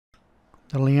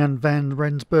The Leon van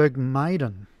Rensburg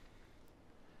Maiden.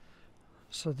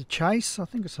 So the chase, I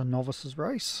think it's a novices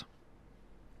race.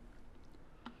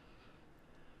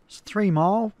 It's 3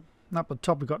 mile. Up the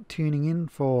top we've got tuning in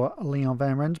for Leon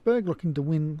van Rensburg, looking to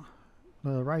win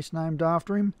the race named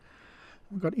after him.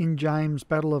 We've got In James,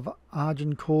 Battle of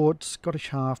Agincourt, Scottish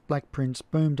Half, Black Prince,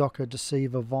 Boomdocker,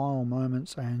 Deceiver, Vile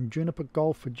Moments and Juniper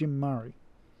Golf for Jim Murray.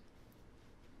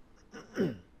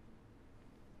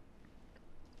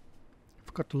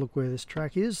 Forgot to look where this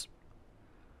track is.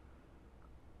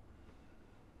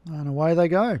 And away they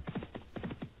go.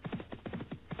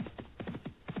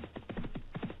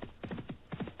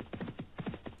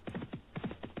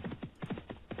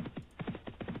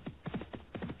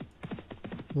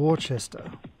 Worcester.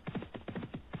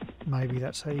 Maybe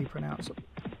that's how you pronounce it.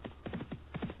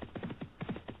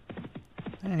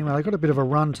 Anyway, I got a bit of a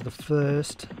run to the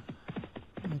first.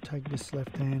 I'm going to take this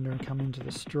left-hander and come into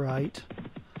the straight.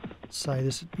 Say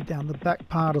this would be down the back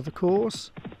part of the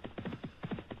course.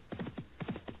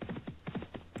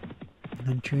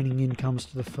 And tuning in comes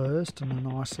to the first and a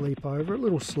nice leap over. A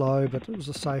little slow, but it was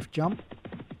a safe jump.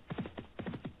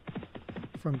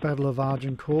 From Battle of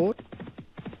Agincourt.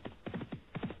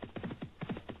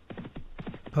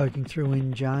 Poking through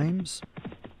In James.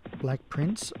 Black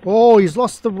Prince. Oh, he's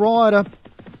lost the rider.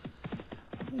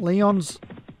 Leon's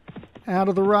out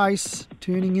of the race.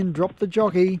 Tuning in, dropped the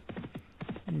jockey.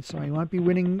 So he won't be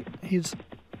winning his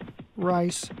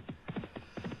race.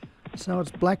 So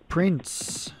it's Black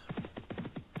Prince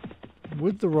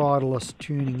with the riderless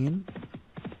tuning in.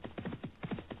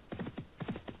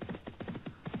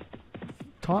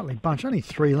 Tightly bunched, only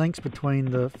 3 lengths between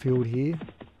the field here.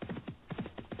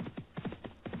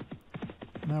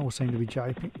 They all seem to be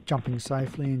jumping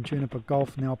safely, and Juniper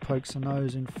Golf now pokes the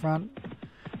nose in front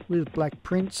with Black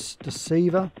Prince,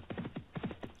 Deceiver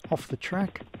off the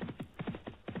track.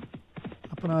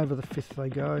 Up and over the 5th they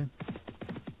go.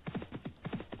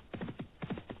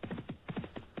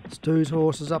 Stu's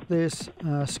horse is up there,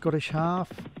 Scottish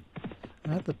Half,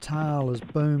 and at the tail is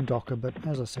Boomdocker, but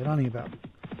as I said, only about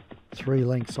 3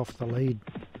 lengths off the lead.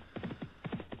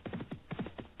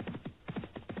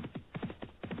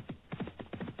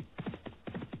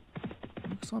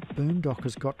 Looks like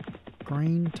Boomdocker's got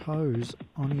green toes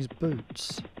on his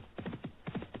boots.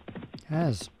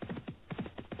 Has.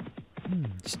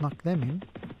 Snuck them in.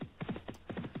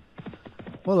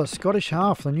 Well, the Scottish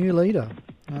Half, the new leader,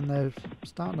 and they're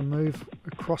starting to move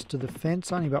across to the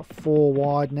fence, only about 4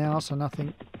 wide now, so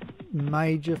nothing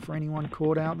major for anyone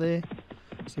caught out there.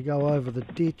 So go over the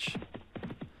ditch.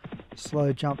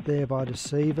 Slow jump there by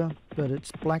Deceiver, but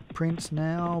it's Black Prince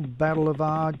now, Battle of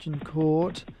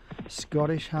Agincourt,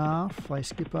 Scottish Half, they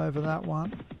skip over that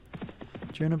one.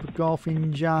 Juniper Golf,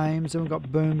 In James, then we've got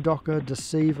Boomdocker,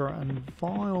 Deceiver and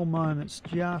Vile Moments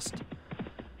just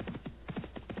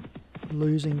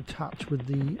losing touch with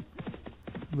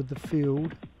the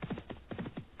field.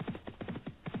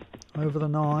 Over the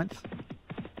 9th.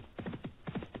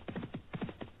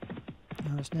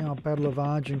 And it's now a Battle of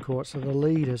Agincourt, so the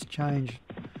lead has changed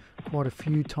quite a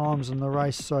few times in the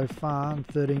race so far, and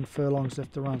 13 furlongs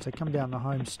left to run, so come down the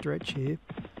home stretch here.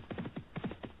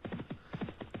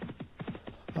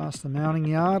 Past the mounting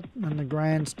yard and the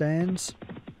grandstands.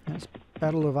 That's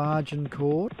Battle of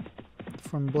Agincourt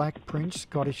from Black Prince,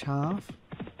 Scottish Half.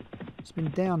 It's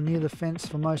been down near the fence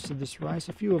for most of this race.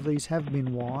 A few of these have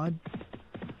been wide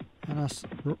and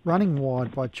are running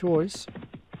wide by choice.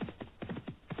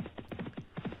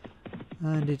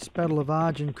 And it's Battle of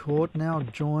Agincourt now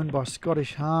joined by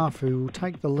Scottish Half, who will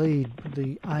take the lead with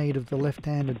the aid of the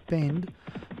left-handed bend.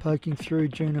 Poking through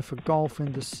Juniper Golf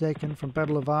into second from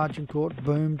Battle of Agincourt,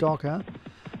 Boomdocker.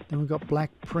 Then we've got Black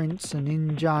Prince and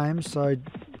In James, so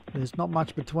there's not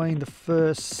much between the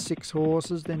first 6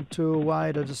 horses, then 2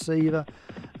 away to Deceiver,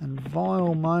 and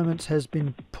Vile Moments has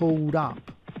been pulled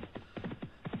up.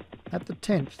 At the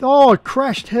 10th, oh, it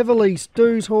crashed heavily.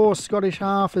 Stu's horse, Scottish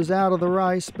Half, is out of the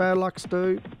race. Bad luck,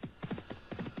 Stu.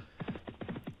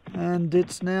 And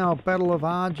it's now Battle of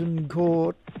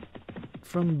Agincourt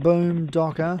from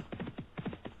Boomdocker.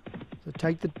 So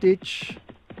take the ditch.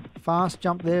 Fast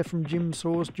jump there from Jim's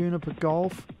horse, Juniper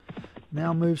Golf.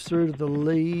 Now moves through to the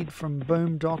lead from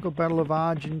Boomdocker, Battle of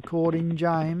Agincourt, In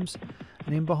James.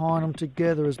 And in behind them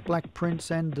together is Black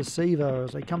Prince and Deceiver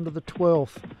as they come to the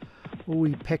 12th. Oh,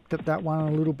 he pecked at that one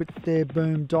a little bit there,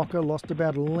 Boomdocker. Lost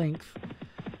about a length.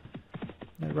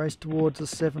 They race towards the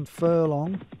 7th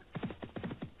furlong.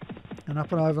 And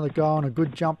up and over the goal, and a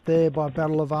good jump there by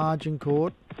Battle of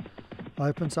Agincourt.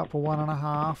 Opens up a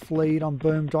 1.5 lead on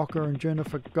Boomdocker and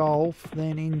Juniper Golf.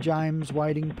 Then In James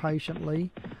waiting patiently.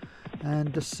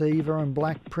 and Deceiver and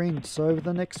Black Prince. Over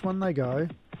the next one they go.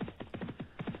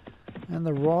 And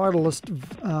the riderless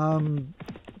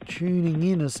tuning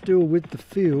in is still with the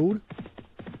field.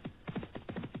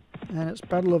 And it's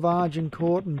Battle of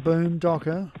Agincourt and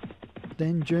Boomdocker.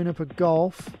 Then Juniper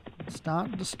Golf.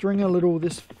 Starting to string a little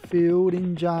this field.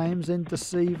 In James, then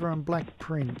Deceiver and Black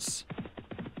Prince.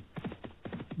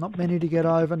 Not many to get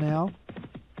over now.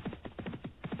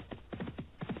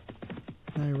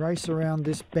 They race around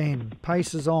this bend.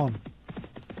 Pace is on.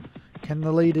 Can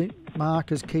the lead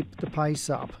markers keep the pace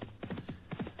up?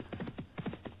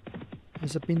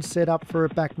 Has it been set up for a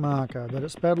back marker? But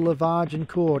it's Battle of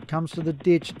Agincourt. Comes to the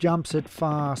ditch, jumps it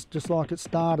fast, just like it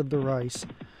started the race.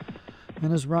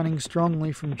 And is running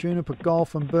strongly from Juniper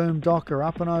Golf and Boomdocker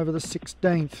up and over the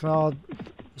 16th. The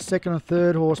second and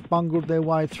third horse bungled their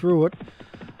way through it.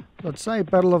 I'd say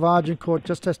Battle of Agincourt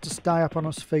just has to stay up on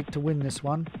his feet to win this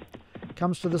one.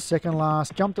 Comes to the second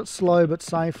last. Jumped it slow but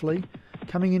safely.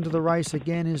 Coming into the race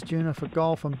again is Juniper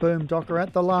Golf and Boomdocker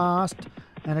at the last.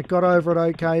 And it got over it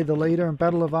okay, the leader, and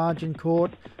Battle of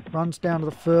Agincourt runs down to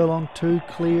the furlong, 2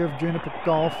 clear of Juniper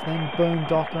Golf, then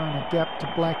Boomdocker and a gap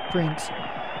to Black Prince.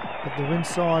 But they're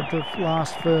inside the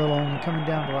last furlong and coming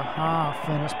down to the half,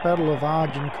 and it's Battle of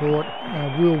Agincourt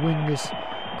will win this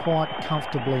quite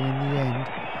comfortably in the end.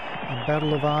 And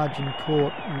Battle of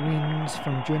Agincourt wins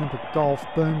from Juniper Golf,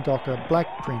 Boomdocker,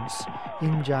 Black Prince,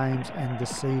 In James and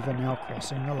Deceiver now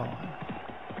crossing the line.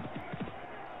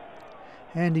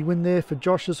 Handy win there for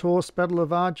Josh's horse, Battle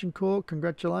of Agincourt.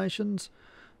 Congratulations.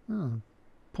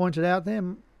 Pointed out there,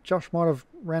 Josh might have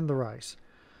ran the race.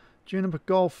 Juniper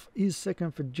Golf is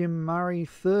second for Jim Murray.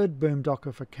 Third,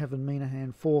 Boomdocker for Kevin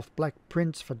Minahan. Fourth, Black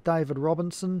Prince for David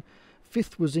Robinson.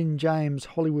 Fifth was In James,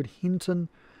 Hollywood Hinton.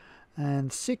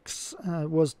 And sixth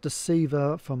was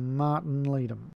Deceiver for Martin Leadham.